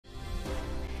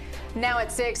Now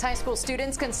at 6, high school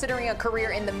students considering a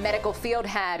career in the medical field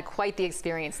had quite the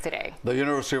experience today. The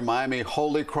University of Miami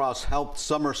Holy Cross Health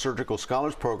Summer Surgical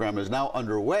Scholars Program is now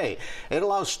underway. It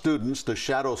allows students to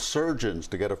shadow surgeons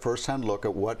to get a first-hand look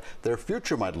at what their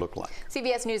future might look like.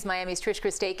 CBS News Miami's Trish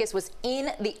Christakis was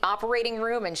in the operating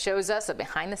room and shows us a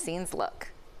behind-the-scenes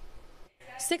look.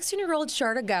 16-year-old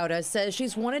Sharda Gowda says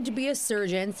she's wanted to be a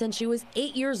surgeon since she was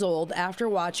 8 years old after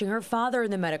watching her father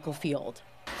in the medical field.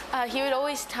 He would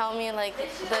always tell me like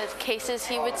the cases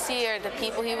he would see or the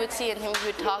people he would see, and he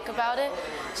would talk about it.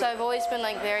 So I've always been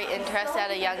like very interested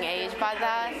at a young age by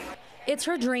that. It's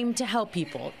her dream to help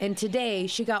people, and today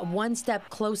she got one step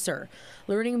closer,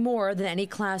 learning more than any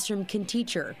classroom can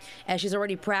teach her, as she's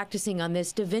already practicing on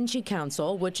this Da Vinci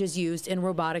console, which is used in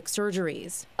robotic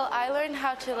surgeries. Well, I learned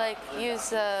how to use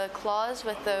the claws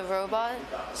with the robot.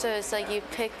 So it's like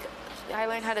I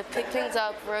learned how to pick things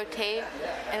up, rotate,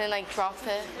 and then drop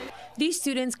it. These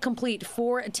students complete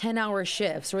 4 10-hour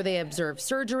shifts where they observe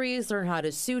surgeries, learn how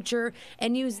to suture,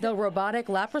 and use the robotic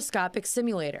laparoscopic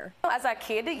simulator. As a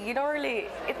kid,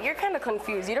 you're kind of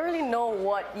confused. You don't really know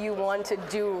what you want to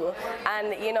do.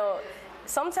 And,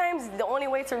 sometimes the only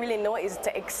way to really know is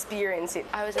to experience it.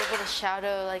 I was able to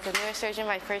shadow a neurosurgeon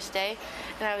my first day,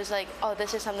 and I was like, oh,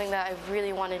 this is something that I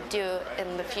really want to do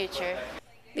in the future.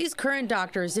 These current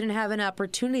doctors didn't have an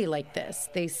opportunity like this.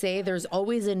 They say there's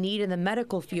always a need in the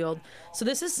medical field, so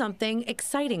this is something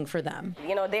exciting for them.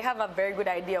 They have a very good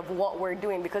idea of what we're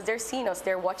doing because they're seeing us,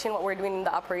 they're watching what we're doing in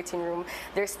the operating room.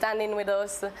 They're standing with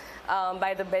us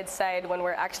by the bedside when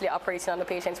we're actually operating on the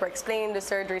patients. We're explaining the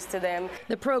surgeries to them.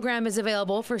 The program is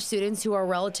available for students who are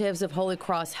relatives of Holy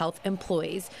Cross Health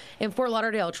employees. In Fort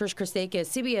Lauderdale, Trish Christakis,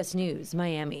 CBS News,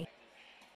 Miami.